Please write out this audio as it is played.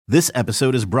This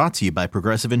episode is brought to you by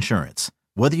Progressive Insurance.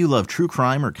 Whether you love true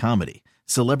crime or comedy,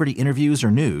 celebrity interviews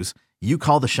or news, you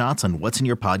call the shots on what's in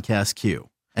your podcast queue.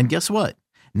 And guess what?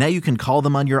 Now you can call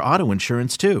them on your auto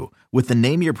insurance too with the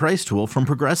Name Your Price tool from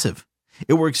Progressive.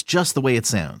 It works just the way it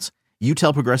sounds. You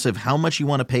tell Progressive how much you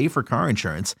want to pay for car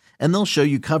insurance, and they'll show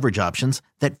you coverage options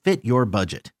that fit your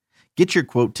budget. Get your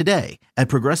quote today at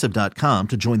Progressive.com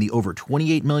to join the over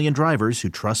 28 million drivers who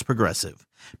trust Progressive.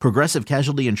 Progressive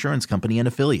Casualty Insurance Company and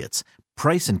Affiliates.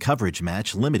 Price and coverage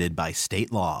match limited by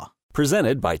state law.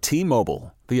 Presented by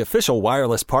T-Mobile, the official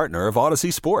wireless partner of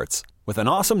Odyssey Sports. With an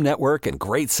awesome network and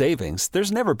great savings,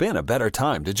 there's never been a better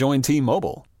time to join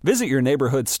T-Mobile. Visit your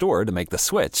neighborhood store to make the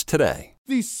switch today.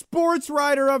 The sports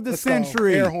writer of the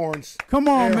century. Air horns. Come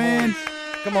on, Air man. horns.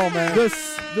 Come on, man. The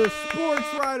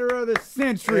sports writer of the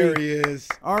century. There he is.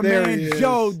 Our there man,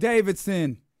 Joe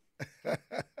Davidson.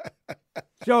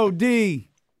 Joe D.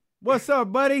 What's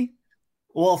up, buddy?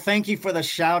 Well, thank you for the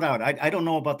shout out. I don't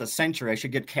know about the century. I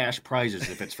should get cash prizes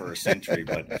if it's for a century,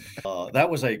 but that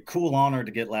was a cool honor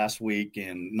to get last week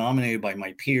and nominated by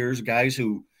my peers, guys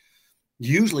who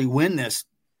usually win this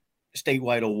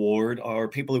statewide award are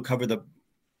people who cover the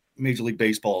Major League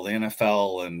Baseball, the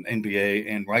NFL and NBA,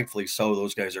 and rightfully so.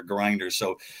 Those guys are grinders.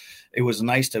 So it was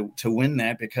nice to win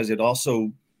that because it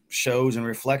also shows and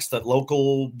reflects that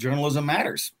local journalism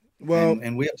matters. Well,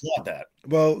 and we applaud that.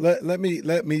 Well, let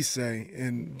me say,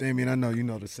 and Damien, I know you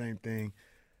know the same thing.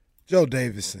 Joe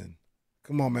Davidson,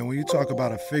 come on, man. When you talk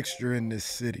about a fixture in this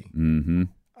city,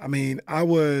 I mean, I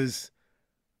was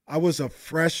a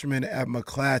freshman at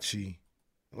McClatchy,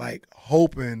 like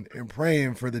hoping and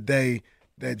praying for the day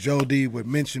that Joe D would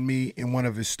mention me in one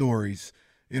of his stories.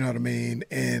 You know what I mean?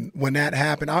 And when that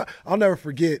happened, I'll never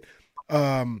forget.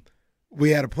 We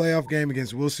had a playoff game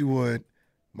against Wilsey Wood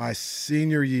my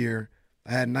senior year.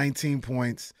 I had 19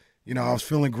 points. You know, I was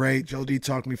feeling great. Joe D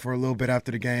talked to me for a little bit after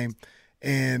the game.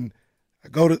 And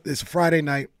it's a Friday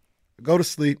night. I go to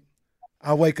sleep.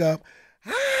 I wake up.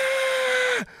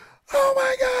 Oh,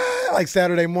 my God. Like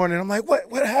Saturday morning. I'm like,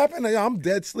 what happened? I'm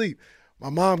dead sleep. My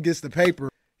mom gets the paper.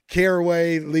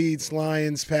 Caraway leads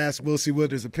Lions past Wilsey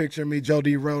Wood. There's a picture of me. Joe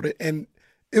D wrote it. And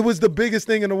it was the biggest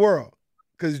thing in the world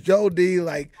because Joe D,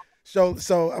 like,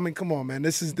 So I mean, come on, man.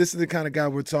 This is the kind of guy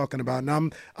we're talking about,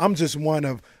 and I'm just one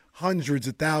of hundreds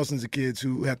of thousands of kids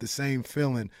who have the same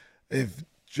feeling. If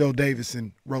Joe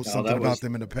Davidson wrote something about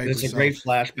them in the paper, it's a great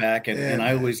flashback, and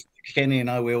I always Kenny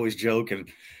and we always joke and,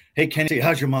 hey Kenny,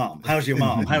 how's your mom? How's your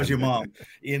mom? How's your mom?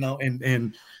 You know,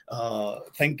 and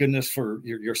thank goodness for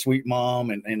your sweet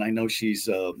mom, and I know she's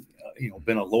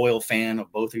been a loyal fan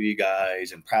of both of you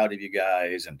guys and proud of you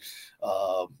guys. And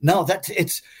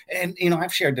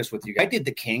I've shared this with you. I did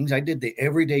the Kings. I did the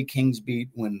Everyday Kings beat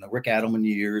when the Rick Adelman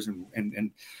years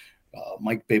and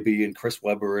Mike Bibby and Chris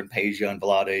Webber and Peja and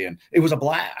Vlade, and it was a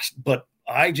blast. But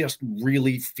I just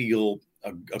really feel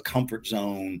a comfort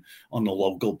zone on the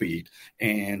local beat.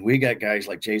 And we got guys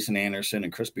like Jason Anderson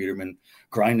and Chris Biederman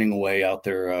grinding away out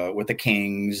there with the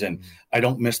Kings. And I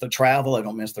don't miss the travel. I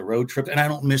don't miss the road trips. And I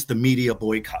don't miss the media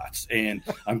boycotts. And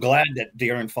I'm glad that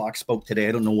De'Aaron Fox spoke today.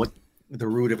 I don't know what the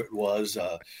root of it was.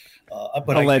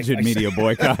 But alleged media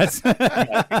boycotts.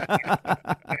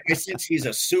 I sense he's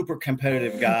a super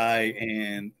competitive guy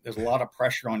and there's a lot of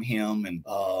pressure on him and,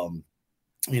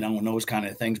 and those kind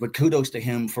of things. But kudos to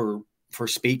him for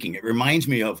speaking. It reminds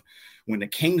me of when the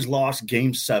Kings lost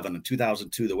Game 7 in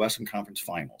 2002, the Western Conference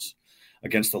Finals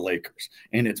against the Lakers.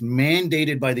 And it's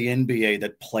mandated by the NBA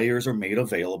that players are made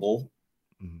available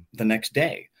the next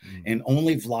day. And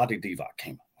only Vlade Divac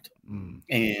came out.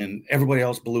 And everybody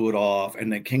else blew it off.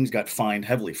 And the Kings got fined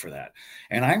heavily for that.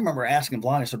 And I remember asking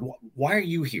Vlade, I said, why are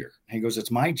you here? And he goes,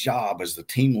 it's my job as the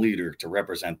team leader to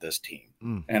represent this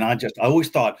team. And I always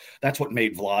thought that's what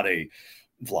made Vlade.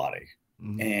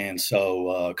 And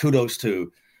so kudos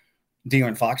to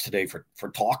De'Aaron Fox today for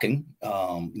talking.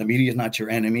 The media is not your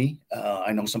enemy.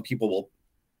 I know some people will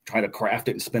try to craft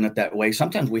it and spin it that way.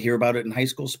 Sometimes we hear about it in high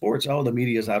school sports. Oh, the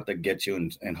media is out to get you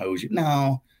and hose you.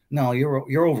 No, you're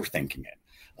overthinking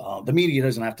it. The media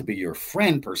doesn't have to be your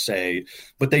friend per se,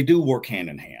 but they do work hand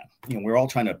in hand. We're all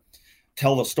trying to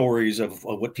tell the stories of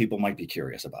what people might be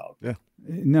curious about. Yeah.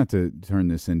 Not to turn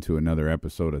this into another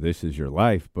episode of This Is Your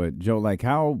Life, but Joe, like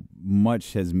how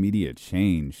much has media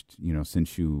changed,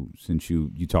 since you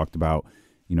talked about,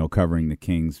 covering the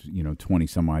Kings, 20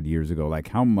 some odd years ago, like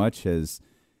how much has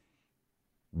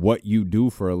what you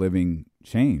do for a living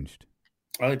changed?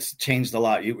 Well, it's changed a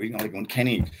lot. Like when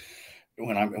Kenny,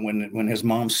 when his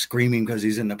mom's screaming because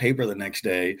he's in the paper the next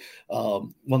day.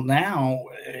 Now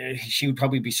she would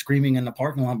probably be screaming in the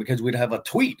parking lot because we'd have a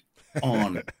tweet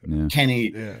on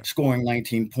Kenny scoring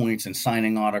 19 points and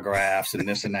signing autographs and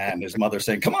this and that, and his mother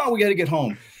saying, "Come on, we got to get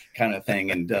home," kind of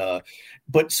thing. And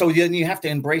but so then you have to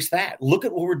embrace that. Look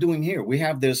at what we're doing here. We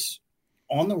have this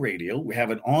on the radio, we have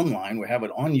it online, we have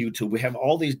it on YouTube, we have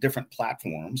all these different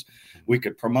platforms. We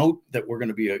could promote that we're going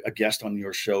to be a guest on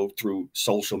your show through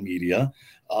social media.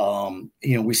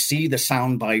 We see the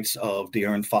sound bites of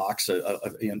De'Aaron Fox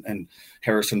and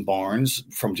Harrison Barnes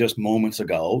from just moments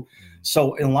ago.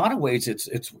 So in a lot of ways,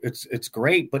 it's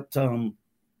great, but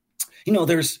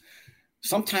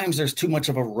sometimes there's too much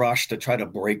of a rush to try to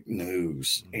break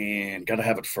news and got to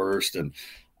have it first. And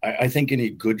I think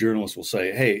any good journalist will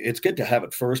say, hey, it's good to have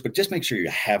it first, but just make sure you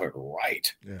have it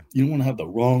right. Yeah. You don't want to have the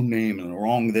wrong name and the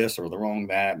wrong this or the wrong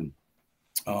that. And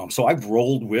so I've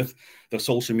rolled with the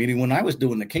social media. When I was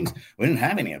doing the Kings, we didn't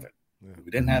have any of it. Yeah. We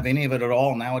didn't have any of it at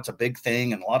all. Now it's a big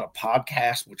thing, and a lot of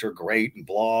podcasts, which are great, and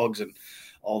blogs and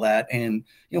all that. And,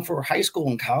 for high school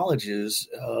and colleges,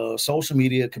 social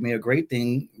media can be a great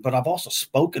thing, but I've also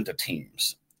spoken to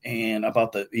teams and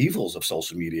about the evils of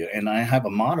social media. And I have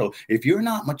a motto: if you're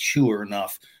not mature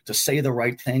enough to say the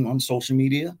right thing on social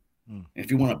media, if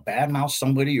you want to badmouth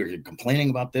somebody or you're complaining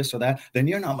about this or that, then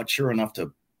you're not mature enough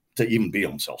to even be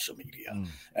on social media.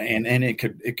 And it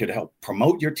could help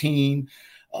promote your team.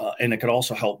 And it could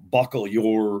also help buckle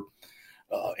your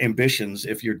ambitions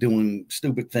if you're doing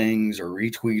stupid things or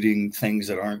retweeting things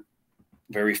that aren't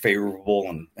very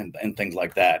favorable and things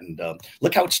like that. And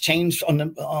look how it's changed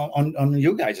on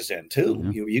you guys' end too.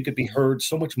 Mm-hmm. You could be heard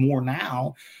so much more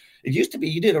now. It used to be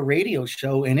you did a radio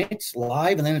show and it's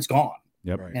live and then it's gone.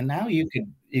 Yep. And now you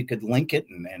could link it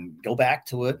and go back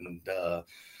to it and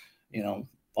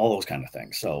all those kind of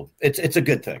things. So it's a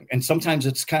good thing. And sometimes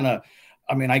it's kind of,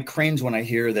 I cringe when I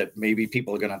hear that maybe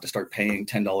people are going to have to start paying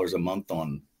 $10 a month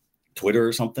on Twitter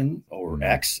or something or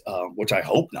X, which I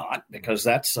hope not, because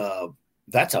that's a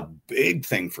big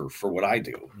thing for what I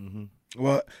do. Mm-hmm.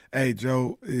 Well, hey,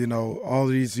 Joe, all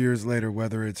these years later,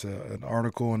 whether it's an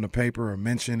article in the paper or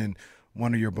mention in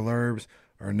one of your blurbs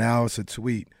or now it's a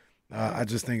tweet, I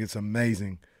just think it's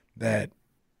amazing that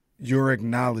your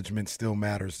acknowledgement still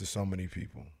matters to so many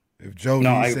people. If Joe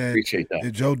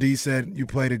D said you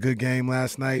played a good game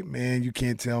last night, man, you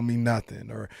can't tell me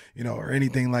nothing or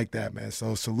anything like that, man.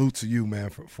 So salute to you, man,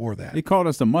 for that. He called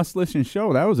us a must listen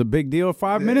show. That was a big deal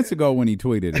 5 minutes ago when he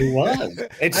tweeted it. It was.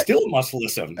 It's still must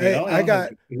listen. I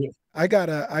got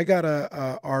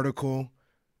a article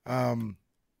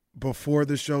before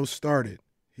the show started.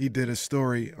 He did a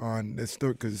story on this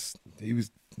story because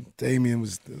Damian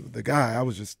was the guy. I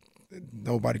was just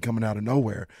nobody coming out of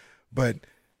nowhere, but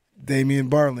Damian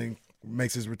Barling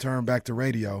makes his return back to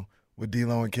radio with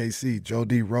D-Lo and KC. Joe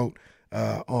D wrote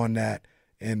on that,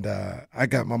 and I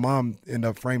got my mom ended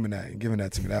up framing that and giving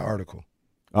that to me, that article.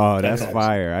 Oh, that's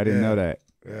fire. I didn't know that.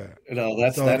 Yeah.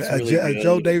 That's really a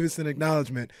Joe Davidson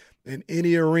acknowledgement in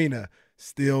any arena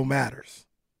still matters.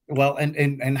 Well,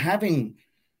 and having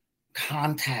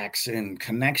contacts and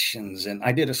connections. And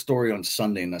I did a story on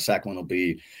Sunday in the Sacramento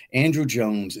Bee. Andrew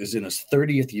Jones is in his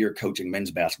 30th year coaching men's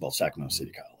basketball at Sacramento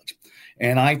City College.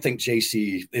 And I think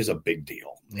JC is a big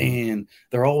deal. And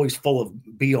they're always full of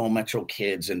BO Metro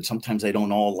kids, and sometimes they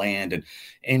don't all land. And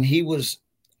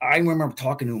I remember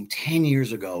talking to him 10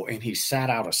 years ago, and he sat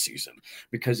out a season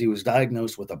because he was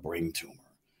diagnosed with a brain tumor.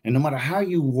 And no matter how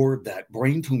you word that,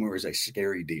 brain tumor is a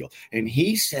scary deal. And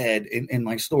he said in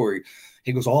my story,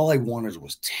 he goes, all I wanted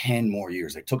was 10 more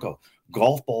years. They took a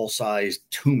golf ball sized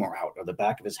tumor out of the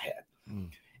back of his head.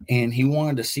 And he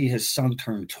wanted to see his son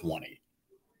turn 20.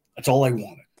 That's all I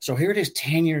wanted. So here it is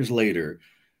 10 years later.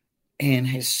 And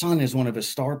his son is one of his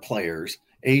star players,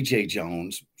 AJ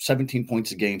Jones, 17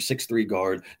 points a game, 6'3"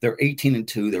 guard. They're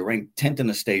 18-2. They're ranked 10th in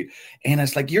the state. And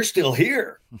it's like, you're still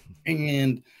here.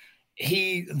 And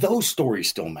those stories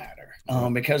still matter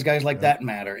because guys like that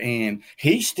matter. And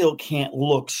he still can't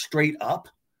look straight up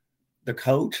the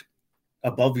coach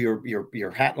above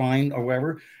your hat line or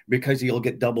whatever, because he'll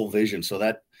get double vision. So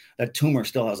that tumor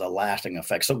still has a lasting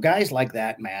effect. So guys like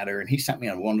that matter. And he sent me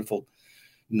a wonderful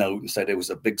note and said it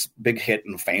was a big hit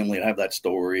in the family to have that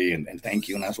story. And thank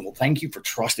you. And I said, well, thank you for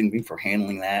trusting me for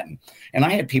handling that. And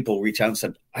I had people reach out and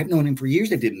said, I've known him for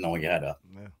years. They didn't know he had a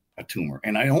tumor.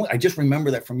 And I just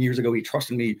remember that from years ago. He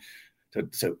trusted me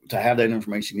to have that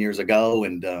information years ago.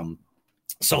 And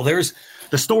so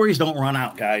the stories don't run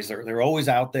out, guys. They're always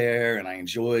out there. And I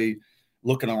enjoy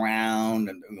looking around,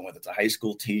 and whether it's the high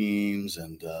school teams.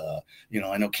 And,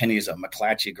 I know Kenny's a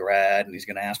McClatchy grad, and he's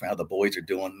going to ask me how the boys are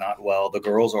doing. Not well. The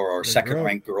girls are our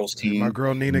second-ranked girls team. My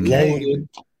girl, Nina Kane.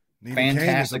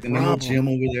 Fantastic in the little gym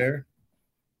over there.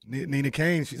 Nina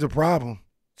Kane, she's a problem.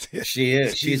 She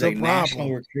is. She's a problem.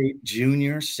 national recruit,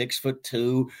 junior,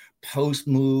 6'2", post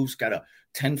moves, got a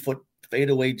 10-foot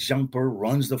fadeaway jumper,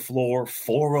 runs the floor,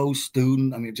 4.0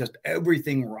 student. I mean, just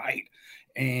everything right.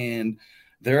 And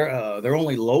their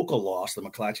only local loss, the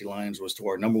McClatchy Lions, was to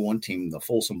our number one team, the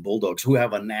Folsom Bulldogs, who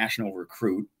have a national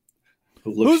recruit.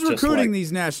 Who's recruiting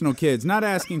these national kids? Not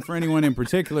asking for anyone in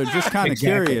particular, just kind of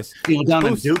curious. Down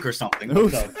in Duke or something.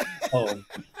 And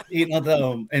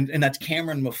that's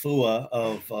Cameron Mafua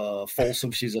of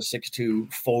Folsom. She's a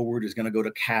 6'2" forward, is going to go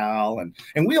to Cal.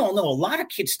 And we all know a lot of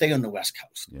kids stay on the West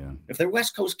Coast. Yeah. If they're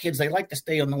West Coast kids, they like to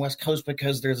stay on the West Coast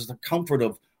because there's the comfort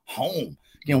of home.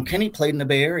 Kenny played in the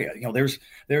Bay Area. There's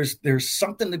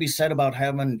something to be said about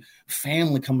having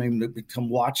family come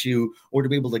watch you or to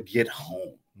be able to get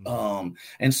home.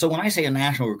 And so when I say a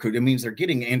national recruit, it means they're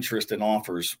getting interest and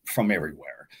offers from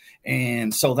everywhere.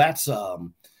 And so that's,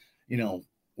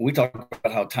 we talk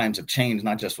about how times have changed,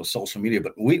 not just with social media,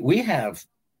 but we have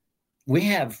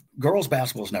girls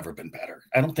basketball's never been better.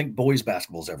 I don't think boys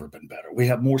basketball's ever been better. We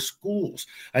have more schools.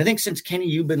 I think since Kenny,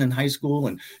 you've been in high school,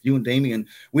 and you and Damian,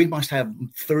 we must have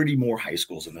 30 more high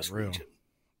schools in this region. Yeah.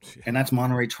 And that's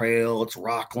Monterey Trail, it's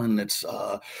Rockland, it's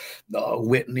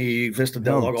Whitney, Vista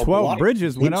Del Lago. 12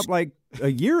 Bridges went up like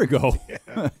a year ago.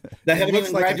 They haven't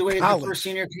even graduated their first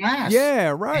senior class.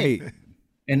 Yeah, right.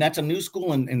 And that's a new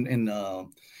school in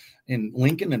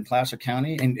Lincoln and Placer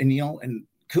County. And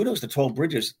kudos to 12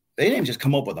 Bridges. They didn't just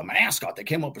come up with a mascot. They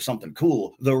came up with something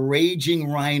cool. The Raging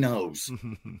Rhinos.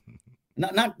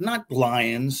 Not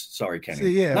lions. Sorry,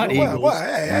 Kenny. Not eagles.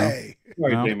 Hey.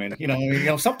 Sorry,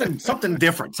 Damon. Something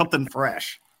different, something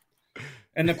fresh.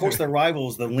 And of course, their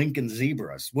rivals, the Lincoln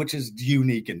Zebras, which is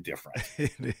unique and different.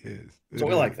 It is. So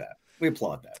we like that. We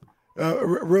applaud that.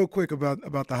 Real quick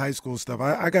about the high school stuff.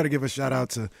 I got to give a shout out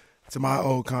to my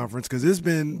old conference because it's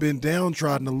been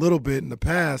downtrodden a little bit in the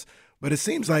past, but it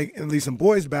seems like at least in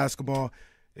boys basketball,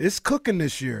 it's cooking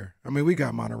this year. I mean, we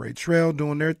got Monterey Trail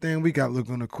doing their thing. We got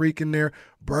Laguna Creek in there.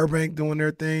 Burbank doing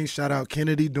their thing. Shout out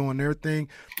Kennedy doing their thing.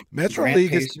 Metro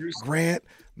League is Grant.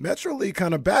 Metro League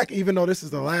kind of back, even though this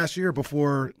is the last year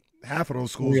before half of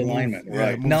those schools realignment,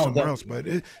 right? No, somewhere else. But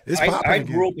it's popping. I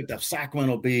grew up at the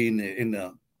Sacramento Bee in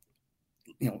the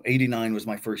 89 was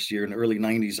my first year in the early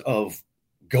 90s of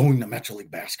going to Metro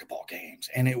League basketball games,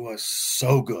 and it was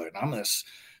so good. I'm this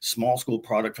small school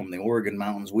product from the Oregon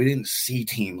Mountains. We didn't see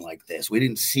team like this. We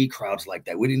didn't see crowds like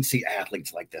that. We didn't see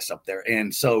athletes like this up there.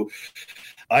 And so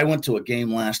I went to a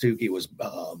game last week. It was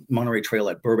Monterey Trail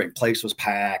at Burbank. Place was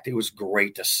packed. It was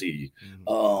great to see.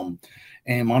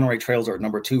 And Monterey Trail's our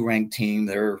number 2 ranked team.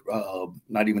 They're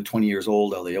not even 20 years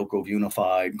old. They're the Oak Grove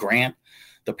Unified. Grant,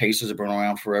 the Pacers have been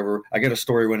around forever. I got a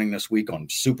story running this week on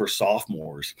super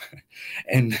sophomores.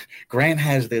 And Grant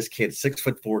has this kid,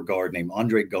 6'4" guard named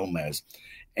Andre Gomez.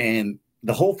 And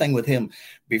the whole thing with him,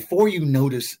 before you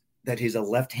notice that he's a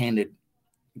left-handed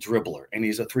dribbler and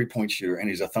he's a three-point shooter and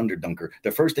he's a thunder dunker,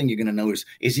 the first thing you're going to notice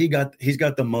is he's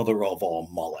got the mother of all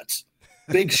mullets.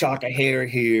 Big shock of hair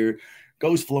here,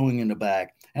 goes flowing in the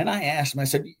back. And I asked him, I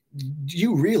said, do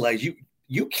you realize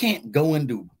you can't go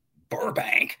into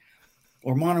Burbank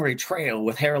or Monterey Trail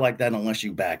with hair like that unless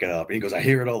you back it up? And he goes, I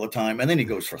hear it all the time. And then he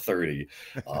goes for 30.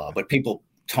 But people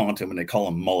taunt him and they call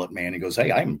him Mullet Man. He goes,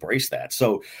 hey, I embrace that.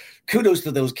 So kudos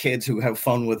to those kids who have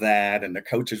fun with that and the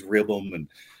coaches rib them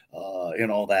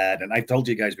and all that. And I told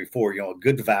you guys before, a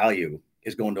good value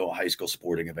is going to a high school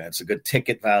sporting event. It's a good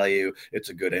ticket value. It's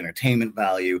a good entertainment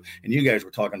value. And you guys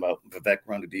were talking about Vivek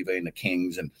Ranadive and the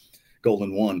Kings and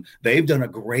Golden One. They've done a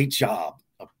great job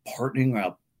of partnering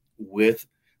up with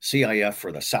CIF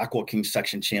for the Sacramento Kings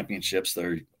section championships.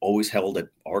 They're always held at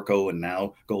Arco and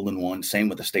now Golden One. Same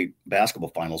with the state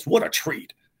basketball finals. What a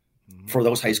treat for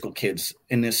those high school kids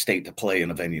in this state to play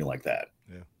in a venue like that.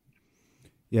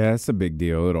 Yeah, it's a big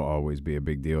deal. It'll always be a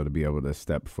big deal to be able to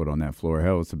step foot on that floor.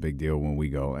 Hell, it's a big deal when we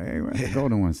go, hey, we're at the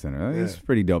Golden One Center. It's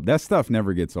pretty dope. That stuff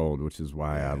never gets old, which is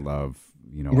why I love,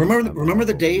 Remember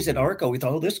the days at Arco? We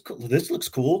thought, this looks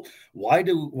cool. Why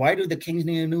do the Kings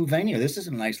need a new venue? This is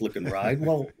a nice looking ride.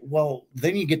 Well,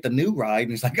 then you get the new ride,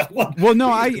 and it's like, well, no,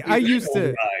 I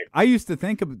used to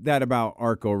think of that about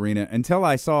Arco Arena until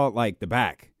I saw like the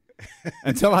back.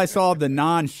 Until I saw the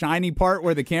non-shiny part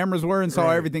where the cameras were and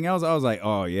saw everything else, I was like,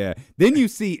 oh, yeah. Then you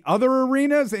see other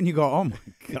arenas and you go, oh, my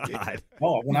God.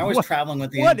 Oh, when I was traveling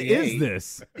with the NBA, what NBA, is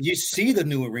this? You see the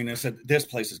new arena and said, this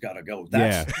place has got to go.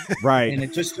 Right. And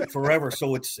it just took forever.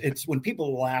 So it's when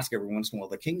people will ask every once in a while,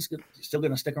 the Kings still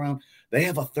going to stick around? They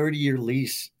have a 30-year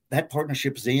lease. That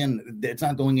partnership's in. It's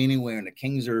not going anywhere. And the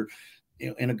Kings are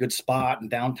in a good spot, and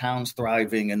downtown's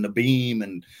thriving, and the Beam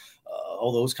and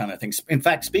all those kind of things. In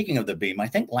fact, speaking of the Beam, I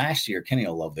think last year, Kenny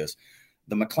will love this,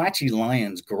 the McClatchy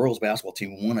Lions girls basketball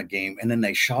team won a game, and then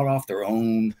they shot off their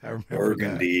own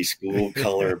burgundy school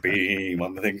color beam.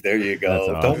 I'm thinking, there you go.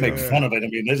 Awesome. Don't make fun of it. I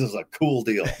mean, this is a cool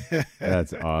deal.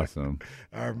 That's awesome.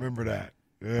 I remember that.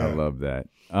 Yeah. I love that.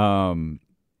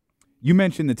 You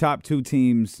mentioned the top two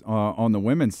teams on the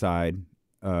women's side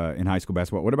in high school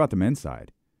basketball. What about the men's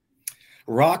side?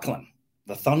 Rockland,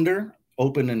 the Thunder,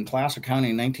 opened in Placer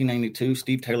County in 1992.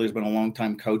 Steve Taylor's been a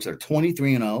longtime coach. They're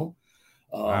 23-0.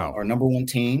 Wow. Our number one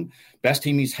team, best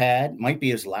team he's had, might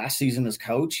be his last season as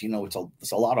coach. You know,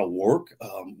 it's a lot of work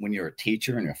when you're a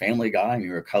teacher and you're a family guy and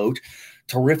you're a coach.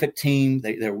 Terrific team.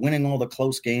 They're winning all the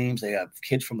close games. They have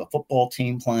kids from the football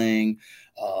team playing.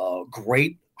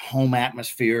 Great home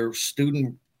atmosphere.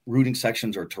 Student rooting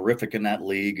sections are terrific in that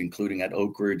league, including at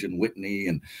Oak Ridge and Whitney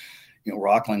and, you know,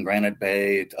 Rockland, Granite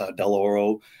Bay, Del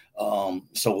Oro.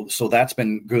 So that's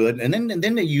been good. And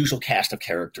then the usual cast of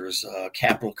characters,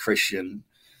 Capital Christian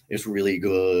is really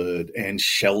good, and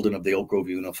Sheldon of the Oak Grove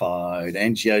Unified,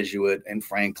 and Jesuit, and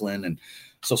Franklin. And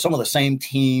so some of the same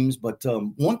teams. But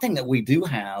one thing that we do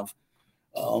have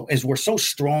is we're so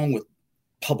strong with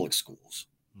public schools,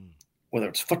 whether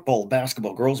it's football,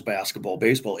 basketball, girls basketball,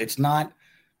 baseball. It's not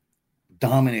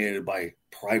dominated by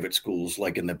private schools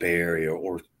like in the Bay Area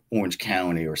or Orange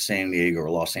County or San Diego or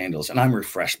Los Angeles. And I'm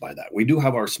refreshed by that. We do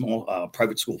have our small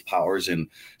private school powers in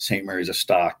St. Mary's of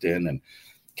Stockton and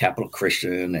Capital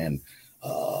Christian and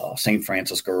St.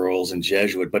 Francis Girls and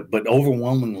Jesuit, but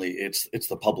overwhelmingly it's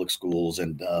the public schools.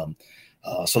 And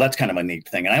so that's kind of a neat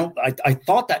thing. And I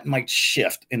thought that might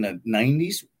shift in the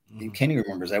 90s. And Kenny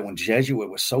remembers that when Jesuit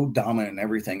was so dominant in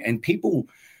everything, and people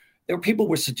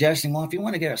were suggesting, well, if you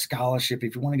want to get a scholarship,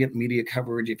 if you want to get media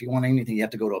coverage, if you want anything, you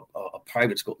have to go to a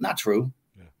private school. Not true.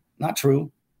 Yeah. Not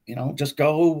true. You know, just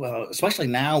go, especially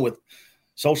now with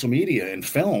social media and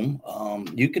film,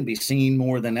 you can be seen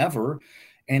more than ever.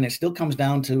 And it still comes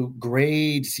down to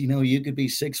grades. You know, you could be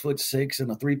 6'6"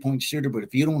 and a 3-point shooter, but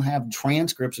if you don't have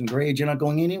transcripts and grades, you're not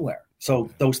going anywhere. So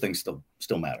those things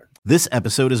still matter. This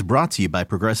episode is brought to you by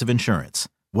Progressive Insurance.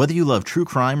 Whether you love true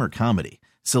crime or comedy,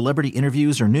 celebrity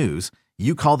interviews or news,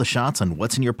 you call the shots on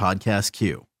what's in your podcast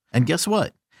queue. And guess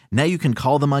what? Now you can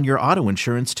call them on your auto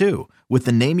insurance too with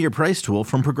the Name Your Price tool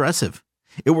from Progressive.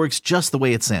 It works just the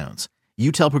way it sounds.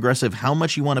 You tell Progressive how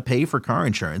much you want to pay for car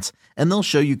insurance, and they'll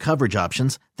show you coverage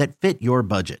options that fit your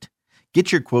budget.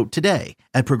 Get your quote today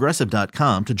at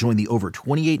Progressive.com to join the over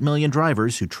 28 million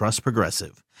drivers who trust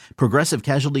Progressive. Progressive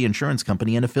Casualty Insurance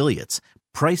Company and Affiliates.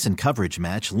 Price and coverage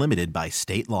match limited by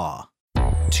state law.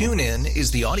 TuneIn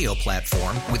is the audio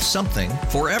platform with something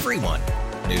for everyone.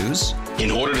 News.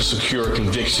 In order to secure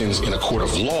convictions in a court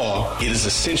of law, it is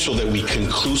essential that we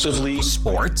conclusively.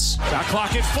 Sports. Shot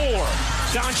clock at 4.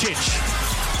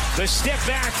 Doncic. The step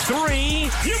back 3.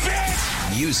 You bet.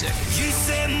 Music. You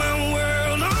set my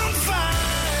world on fire.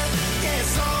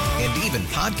 Yes, and even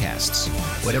podcasts.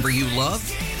 Whatever you love,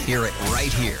 hear it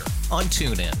right here on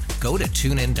TuneIn. Go to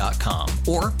TuneIn.com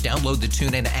or download the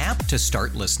TuneIn app to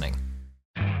start listening.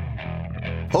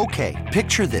 Okay,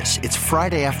 picture this. It's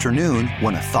Friday afternoon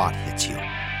when a thought hits you.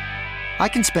 I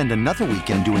can spend another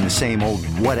weekend doing the same old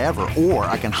whatever, or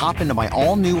I can hop into my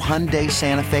all-new Hyundai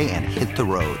Santa Fe and hit the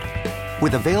road.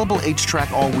 With available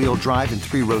H-Track all-wheel drive and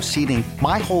 3-row seating,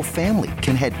 my whole family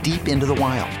can head deep into the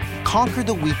wild. Conquer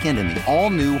the weekend in the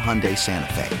all-new Hyundai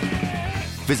Santa Fe.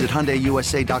 Visit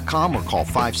HyundaiUSA.com or call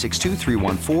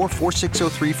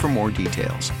 562-314-4603 for more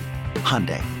details.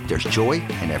 Hyundai, there's joy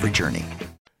in every journey.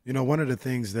 You know, one of the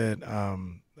things that I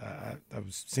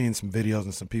was seeing some videos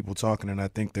and some people talking, and I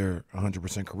think they're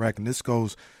 100% correct, and this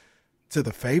goes to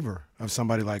the favor of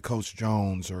somebody like Coach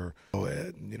Jones or,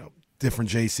 you know, different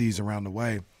JCs around the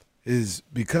way, is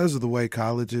because of the way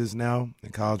college is now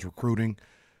and college recruiting,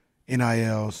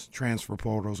 NILs, transfer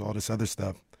portals, all this other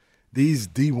stuff, these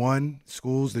D1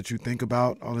 schools that you think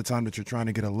about all the time that you're trying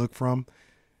to get a look from,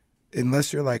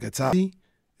 unless you're like a top,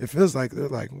 it feels like they're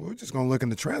like, we're just going to look in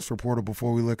the transfer portal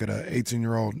before we look at an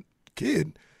 18-year-old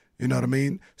kid. You know what I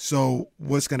mean? So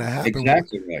what's going to happen?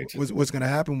 Exactly right. What's going to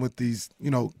happen with these, you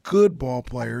know, good ball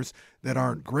players that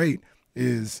aren't great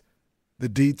is the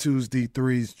D2s,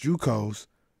 D3s, JUCOs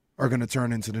are going to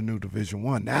turn into the new Division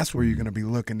I. That's where you're going to be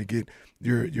looking to get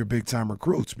your big-time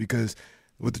recruits, because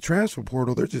with the transfer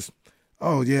portal, they're just,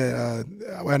 oh, yeah,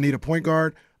 I need a point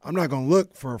guard. I'm not going to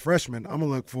look for a freshman. I'm going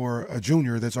to look for a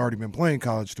junior that's already been playing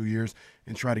college 2 years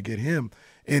and try to get him.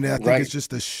 And I think it's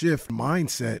just a shift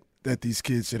mindset that these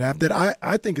kids should have that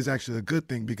I think is actually a good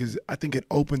thing, because I think it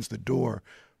opens the door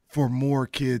for more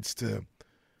kids to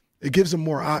It gives them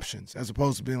more options as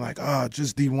opposed to being like,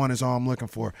 just D1 is all I'm looking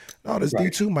for. No, this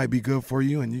D2 might be good for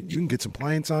you, and you can get some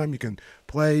playing time. You can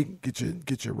play,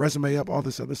 get your resume up, all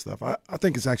this other stuff. I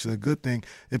think it's actually a good thing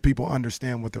if people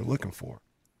understand what they're looking for.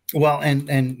 Well,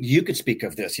 and you could speak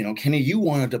of this. Kenny, you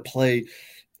wanted to play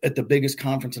at the biggest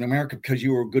conference in America because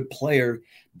you were a good player,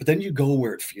 but then you go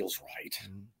where it feels right.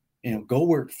 Mm-hmm. Go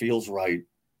where it feels right.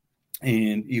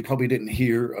 And you probably didn't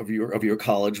hear of your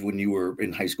college when you were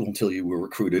in high school until you were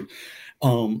recruited.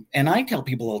 And I tell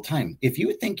people all the time, if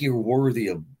you think you're worthy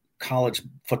of college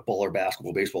football or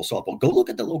basketball, baseball, softball, go look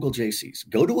at the local JCs.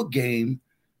 Go to a game,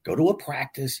 go to a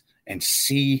practice, and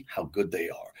see how good they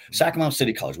are. Mm-hmm. Sacramento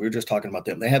City College, we were just talking about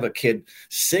them. They have a kid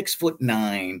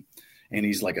 6'9", and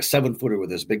he's like a 7-footer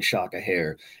with this big shock of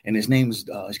hair. And his name's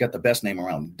he's got the best name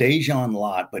around, Dejan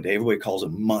Lott, but everybody calls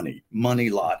him Money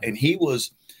Lott. And he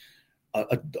was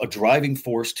a driving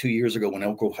force 2 years ago when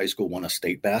Elk Grove High School won a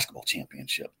state basketball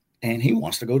championship. And he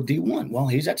wants to go to D1. Well,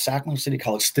 he's at Sacramento City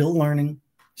College, still learning,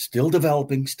 still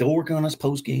developing, still working on his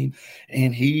post game,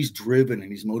 and he's driven and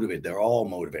he's motivated. They're all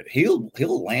motivated.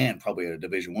 He'll land probably at a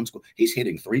Division I school. He's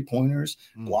hitting 3-pointers,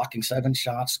 blocking 7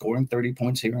 shots, scoring 30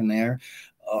 points here and there.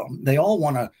 They all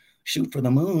want to shoot for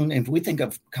the moon. And if we think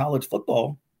of college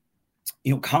football,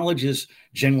 colleges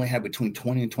generally have between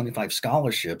 20 and 25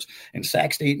 scholarships, and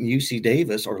Sac State and UC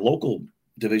Davis, or local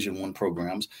Division I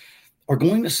programs, are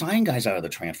going to sign guys out of the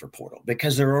transfer portal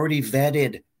because they're already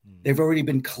vetted. They've already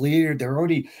been cleared.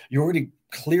 You already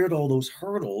cleared all those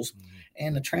hurdles,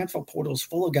 and the transfer portal is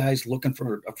full of guys looking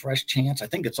for a fresh chance. I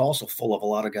think it's also full of a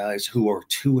lot of guys who are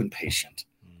too impatient.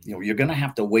 You're going to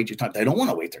have to wait your time. They don't want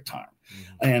to wait their time.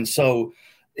 And so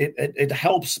it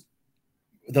helps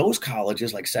those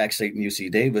colleges like Sac State and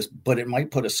UC Davis, but it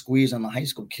might put a squeeze on the high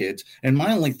school kids. And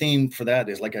my only theme for that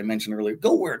is, like I mentioned earlier,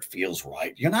 go where it feels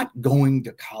right. You're not going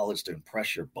to college to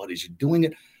impress your buddies. You're doing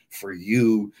it for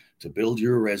you, to build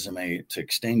your resume, to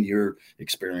extend your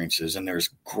experiences. And there's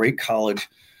great college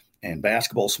and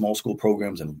basketball small school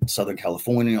programs in Southern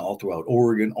California, all throughout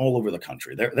Oregon, all over the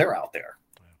country. They're out there.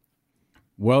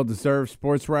 Well-deserved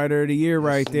Sports Writer of the Year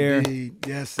there.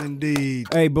 Yes, indeed.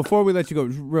 Hey, before we let you go,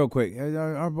 real quick,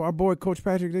 our boy Coach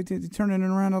Patrick, they turning it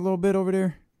around a little bit over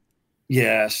there?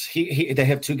 Yes. They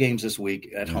have 2 games this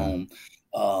week at home.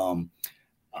 I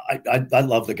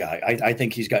love the guy. I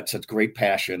think he's got such great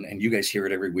passion, and you guys hear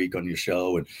it every week on your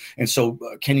show. And so,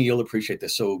 Kenny, you'll appreciate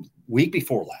this. So week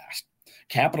before last,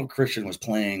 Capital Christian was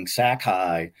playing Sac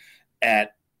High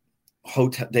at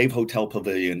Dave Hotel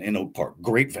Pavilion in Oak Park.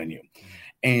 Great venue.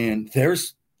 And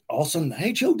there's all of a sudden,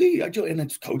 hey, Joe D, and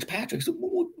it's Coach Patrick. So,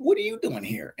 what are you doing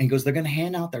here? And he goes, they're going to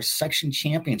hand out their section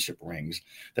championship rings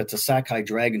that the Sac High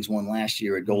Dragons won last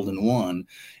year at Golden One.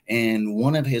 And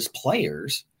one of his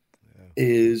players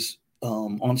is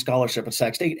on scholarship at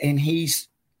Sac State, and he's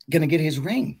going to get his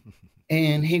ring.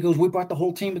 And he goes, we brought the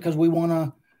whole team because we want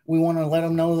to let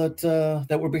them know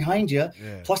that we're behind you.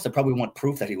 Yeah. Plus, they probably want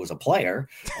proof that he was a player.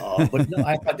 But no,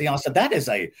 I thought said that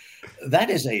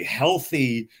is a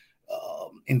healthy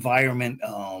environment.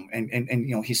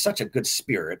 And he's such a good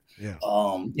spirit. Yeah.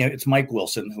 It's Mike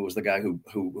Wilson, who was the guy who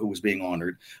was being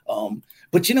honored.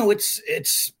 But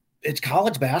it's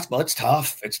college basketball. It's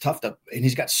tough. And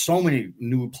he's got so many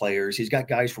new players. He's got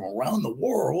guys from around the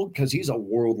world because he's a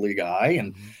worldly guy.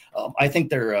 And I think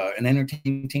they're an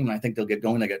entertaining team. And I think they'll get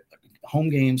going. They get home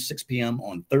games 6 p.m.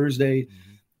 on Thursday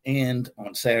and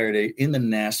on Saturday in the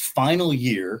Nest. Final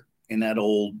year in that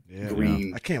old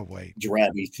green. I can't wait.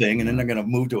 Drabby thing. And then they're going to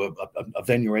move to a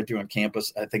venue right there on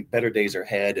campus. I think better days are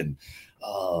ahead. And,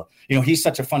 he's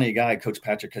such a funny guy, Coach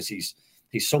Patrick, because he's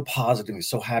so positive. He's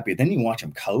so happy. Then you watch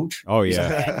him coach. Oh,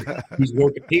 yeah.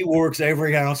 He works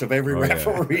every ounce of every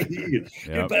referee.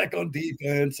 Yeah. Get back on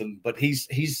defense. But he's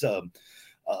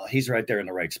right there in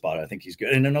the right spot. I think he's good.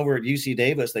 And then over at UC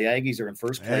Davis, the Aggies are in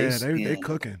first place. Yeah, they're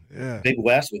cooking. Yeah. Big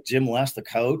West with Jim Less, the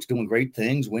coach, doing great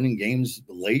things, winning games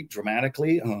late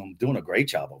dramatically, doing a great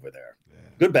job over there. Yeah.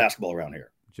 Good basketball around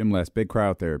here. Jim Less, big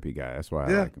crowd therapy guy. That's why I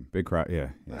like him. Big crowd. Yeah.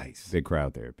 Nice. Big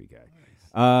crowd therapy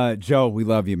guy. Joe, we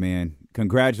love you, man.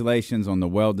 Congratulations on the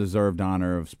well-deserved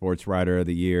honor of Sports Writer of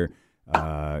the Year.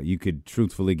 You could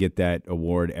truthfully get that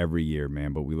award every year,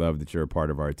 man, but we love that you're a part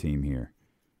of our team here.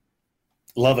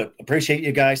 Love it. Appreciate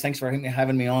you guys. Thanks for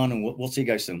having me on, and we'll see you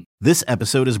guys soon. This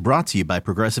episode is brought to you by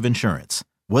Progressive Insurance.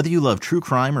 Whether you love true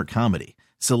crime or comedy,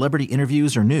 celebrity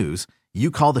interviews or news,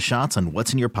 you call the shots on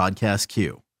what's in your podcast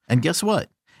queue. And guess what?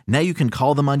 Now you can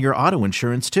call them on your auto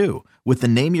insurance too with the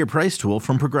Name Your Price tool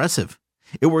from Progressive.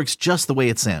 It works just the way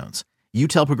it sounds. You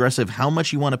tell Progressive how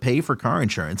much you want to pay for car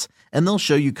insurance, and they'll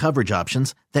show you coverage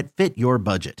options that fit your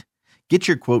budget. Get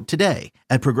your quote today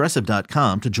at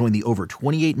Progressive.com to join the over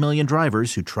 28 million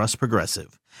drivers who trust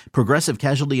Progressive. Progressive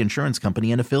Casualty Insurance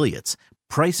Company and Affiliates.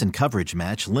 Price and coverage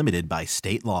match limited by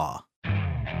state law.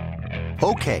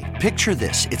 Okay, picture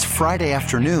this. It's Friday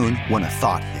afternoon when a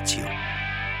thought hits you.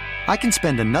 I can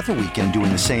spend another weekend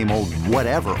doing the same old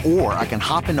whatever, or I can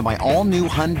hop into my all-new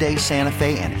Hyundai Santa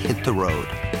Fe and hit the road.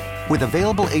 With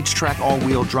available H-Track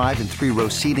all-wheel drive and 3-row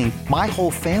seating, my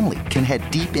whole family can head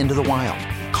deep into the wild.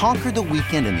 Conquer the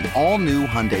weekend in the all-new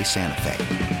Hyundai Santa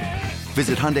Fe.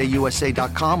 Visit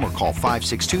HyundaiUSA.com or call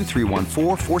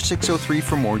 562-314-4603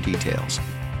 for more details.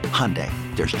 Hyundai,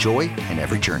 there's joy in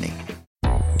every journey.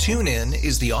 TuneIn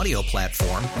is the audio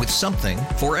platform with something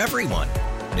for everyone.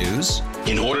 News.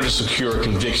 In order to secure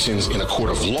convictions in a court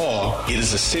of law, it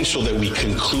is essential that we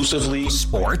conclusively.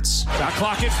 Sports. Shot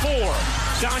clock at 4.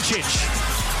 Doncic.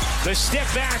 The step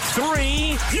back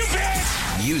 3. You bet.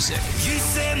 Music. You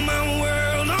set my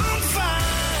world on fire.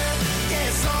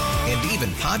 Yes, and even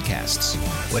podcasts.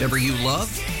 Whatever you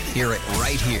love, hear it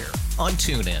right here on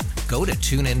TuneIn. Go to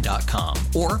TuneIn.com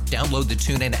or download the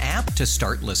TuneIn app to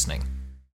start listening.